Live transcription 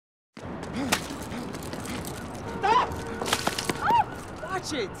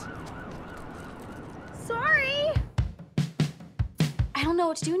Watch it! Sorry! I don't know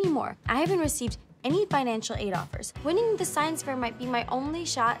what to do anymore. I haven't received any financial aid offers. Winning the science fair might be my only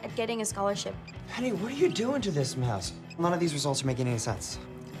shot at getting a scholarship. Penny, what are you doing to this mess? None of these results are making any sense.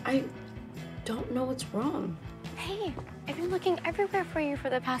 I don't know what's wrong. Hey, I've been looking everywhere for you for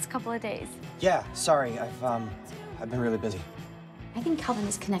the past couple of days. Yeah, sorry, I've been really busy. I think Calvin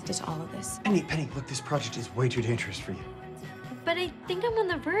is connected to all of this. Penny, look, this project is way too dangerous for you. But I think I'm on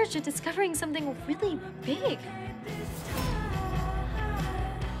the verge of discovering something really big.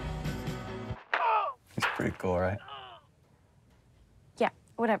 It's pretty cool, right? Yeah,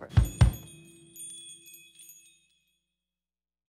 whatever.